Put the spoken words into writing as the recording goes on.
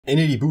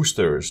NAD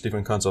boosters,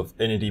 different kinds of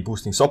NAD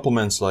boosting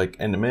supplements like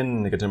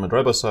NMN, nicotinamide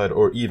riboside,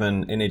 or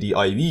even NAD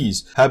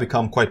IVs have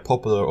become quite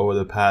popular over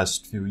the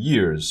past few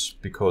years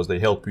because they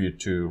help you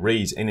to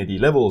raise NAD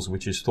levels,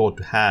 which is thought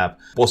to have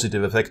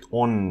positive effect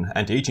on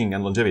anti-aging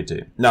and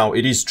longevity. Now,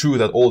 it is true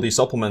that all these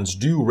supplements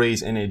do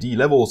raise NAD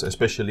levels,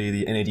 especially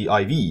the NAD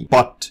IV,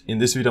 but in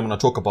this video I'm going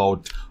to talk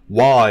about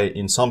why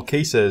in some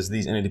cases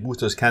these NAD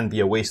boosters can be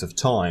a waste of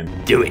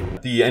time. Do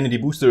it! The NAD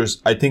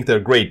boosters, I think they're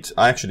great.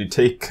 I actually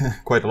take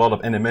quite a lot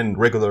of NMN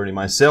regularly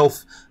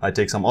myself. I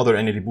take some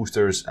other NAD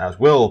boosters as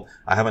well.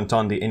 I haven't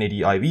done the NAD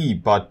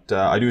IV, but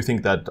I do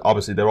think that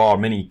obviously there are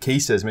many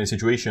cases, many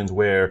situations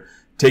where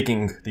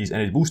taking these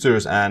NAD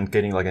boosters and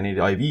getting like an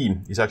NAD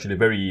IV is actually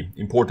very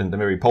important and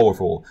very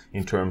powerful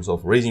in terms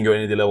of raising your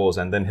NAD levels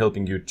and then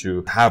helping you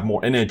to have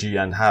more energy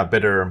and have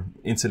better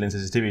insulin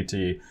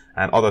sensitivity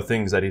and other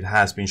things that it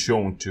has been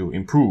shown to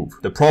improve.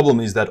 The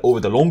problem is that over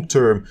the long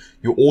term,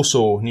 you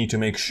also need to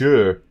make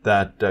sure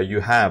that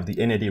you have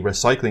the NAD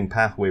recycling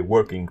pathway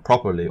working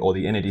properly, or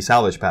the NAD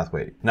salvage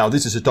pathway. Now,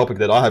 this is a topic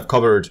that I have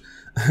covered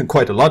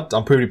quite a lot.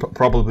 I'm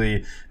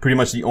probably pretty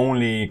much the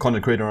only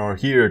content creator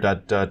here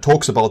that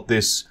talks about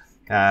this,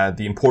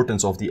 the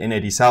importance of the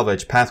NAD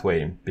salvage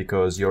pathway,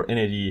 because your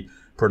NAD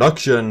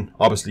production,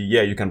 obviously,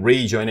 yeah, you can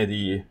raise your NAD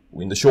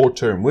in the short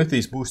term with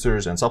these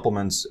boosters and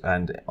supplements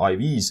and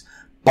IVs,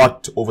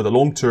 but over the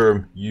long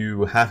term,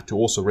 you have to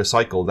also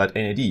recycle that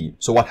NAD.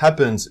 So what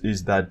happens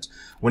is that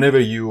whenever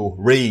you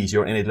raise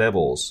your NAD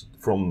levels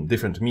from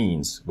different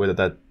means, whether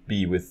that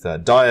be with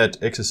diet,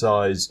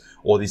 exercise,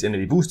 or these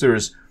NAD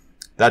boosters,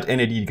 that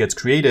NAD gets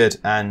created,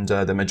 and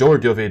the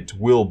majority of it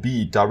will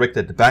be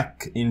directed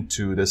back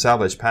into the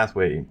salvage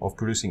pathway of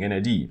producing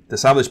NAD. The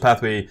salvage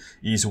pathway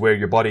is where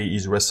your body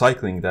is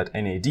recycling that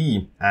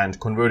NAD and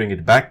converting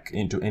it back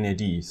into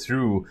NAD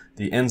through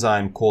the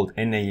enzyme called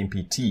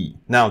NAMPT.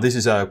 Now, this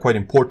is a quite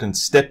important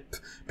step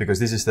because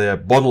this is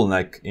the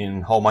bottleneck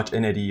in how much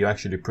NAD you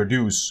actually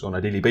produce on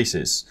a daily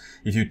basis.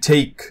 If you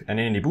take an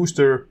NAD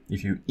booster,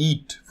 if you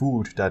eat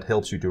food that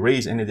helps you to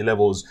raise NAD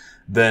levels,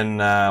 then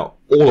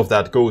all of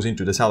that goes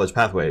into the salvage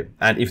pathway.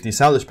 And if the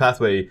salvage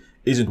pathway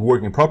isn't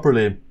working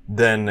properly,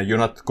 then you're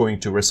not going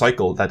to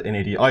recycle that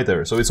NAD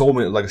either. So it's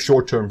almost like a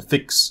short-term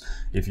fix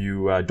if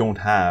you don't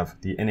have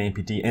the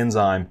NAMPT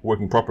enzyme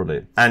working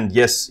properly. And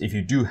yes, if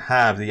you do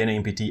have the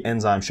NAMPT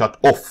enzyme shut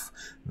off,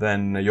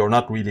 then you're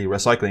not really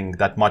recycling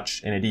that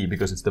much NAD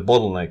because it's the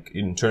bottleneck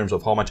in terms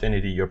of how much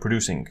NAD you're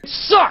producing. It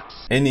sucks!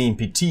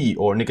 NAMPT,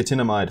 or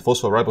nicotinamide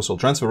phosphoribosyltransferase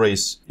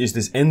transferase, is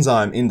this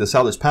enzyme in the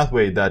salvage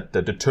pathway that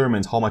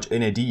determines how much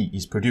NAD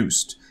is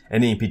produced.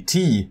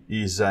 NAMPT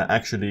is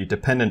actually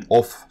dependent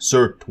of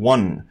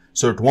SIRT1.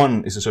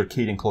 SIRT1 is a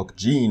circadian clock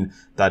gene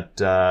that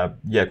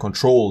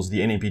controls the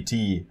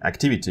NAMPT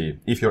activity.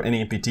 If your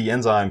NAMPT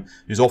enzyme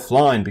is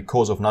offline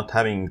because of not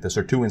having the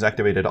sirtuins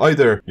activated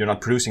either, you're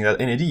not producing that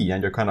NAD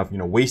and you're kind of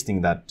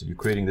wasting that. You're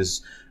creating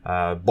this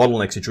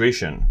bottleneck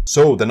situation.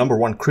 So the number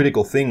one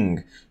critical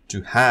thing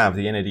to have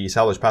the NAD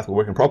salvage pathway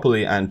working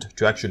properly and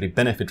to actually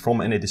benefit from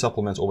NAD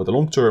supplements over the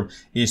long term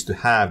is to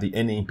have the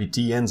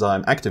NAMPT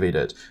enzyme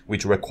activated,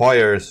 which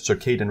requires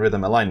circadian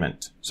rhythm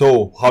alignment.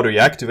 So how do you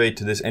activate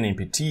this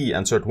NAMPT?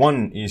 And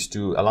SIRT1 is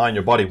to align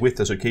your body with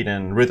the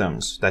circadian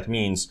rhythms. That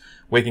means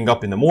waking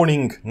up in the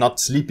morning, not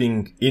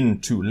sleeping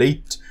in too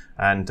late,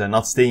 and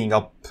not staying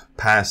up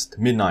past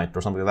midnight or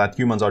something like that.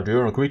 Humans are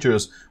diurnal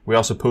creatures. We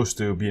are supposed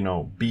to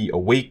be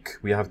awake.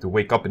 We have to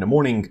wake up in the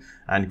morning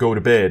and go to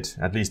bed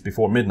at least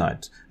before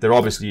midnight. There are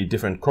obviously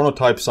different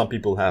chronotypes. Some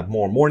people have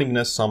more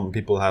morningness, some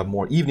people have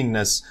more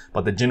eveningness,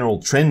 but the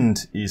general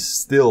trend is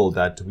still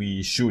that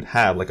we should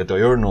have like a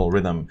diurnal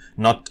rhythm,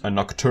 not a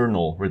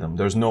nocturnal rhythm.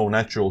 There's no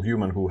natural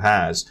human who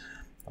has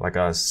like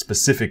a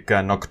specific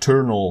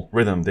nocturnal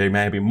rhythm. They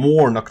may be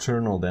more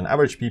nocturnal than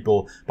average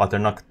people, but they're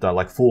not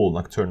like full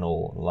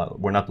nocturnal.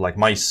 We're not like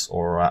mice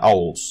or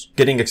owls.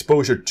 Getting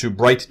exposure to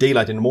bright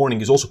daylight in the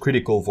morning is also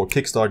critical for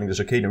kickstarting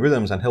the circadian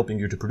rhythms and helping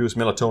you to produce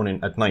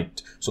melatonin at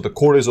night. So the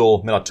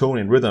cortisol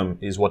melatonin rhythm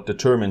is what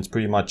determines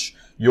pretty much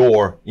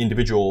your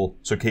individual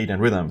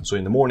circadian rhythm. So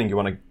in the morning, you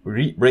want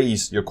to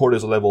raise your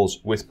cortisol levels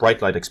with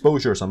bright light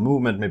exposure, some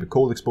movement, maybe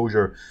cold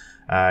exposure.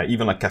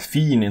 Even like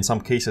caffeine in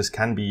some cases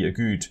can be a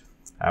good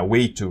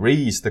way to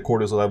raise the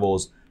cortisol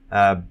levels,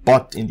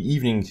 but in the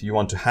evening you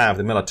want to have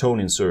the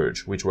melatonin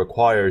surge, which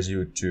requires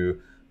you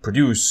to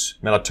produce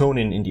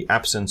melatonin in the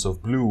absence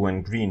of blue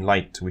and green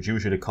light, which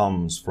usually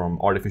comes from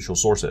artificial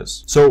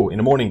sources. So in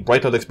the morning,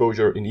 bright light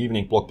exposure, in the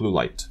evening, block blue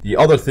light. The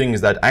other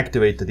things that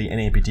activate the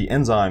NAMPT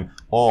enzyme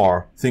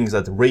are things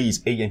that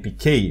raise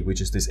AMPK, which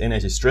is this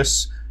energy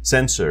stress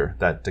sensor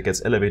that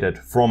gets elevated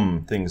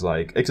from things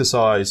like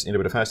exercise,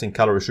 intermittent fasting,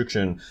 calorie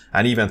restriction,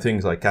 and even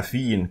things like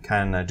caffeine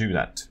can do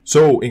that.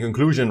 So in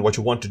conclusion, what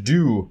you want to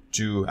do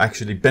to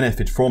actually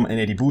benefit from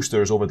NAD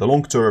boosters over the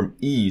long term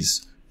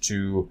is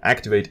to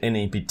activate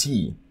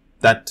NAMPT.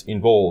 That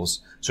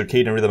involves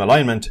circadian rhythm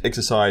alignment,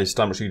 exercise,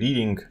 time restricted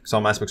eating,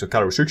 some aspects of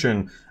calorie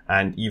restriction,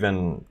 and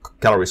even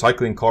calorie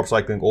cycling, carb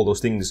cycling, all those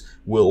things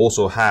will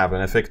also have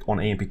an effect on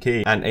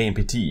AMPK and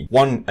AMPT.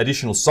 One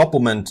additional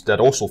supplement that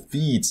also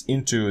feeds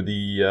into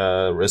the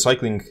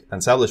recycling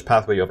and salvage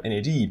pathway of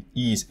NAD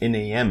is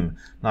NAM,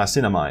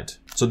 niacinamide.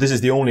 So this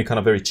is the only kind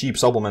of very cheap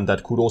supplement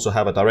that could also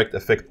have a direct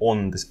effect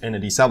on this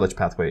NAD salvage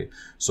pathway.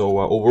 So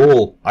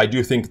overall, I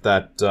do think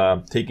that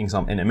taking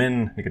some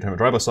NMN, nicotinamide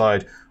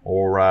riboside,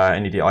 or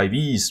NAD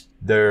IVs,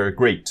 they're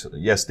great.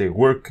 Yes, they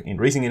work in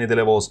raising NAD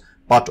levels,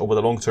 but over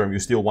the long term, you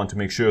still want to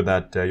make sure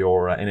that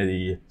your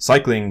NAD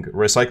cycling,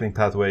 recycling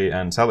pathway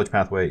and salvage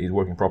pathway is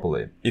working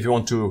properly. If you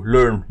want to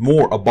learn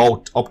more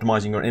about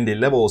optimizing your NAD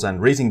levels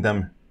and raising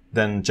them,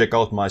 then check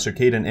out my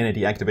circadian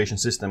NAD activation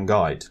system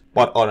guide.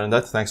 But other than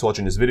that, thanks for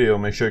watching this video.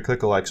 Make sure you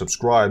click a like,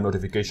 subscribe,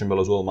 notification bell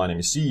as well. My name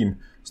is Siim.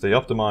 Stay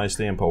optimized,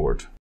 stay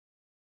empowered.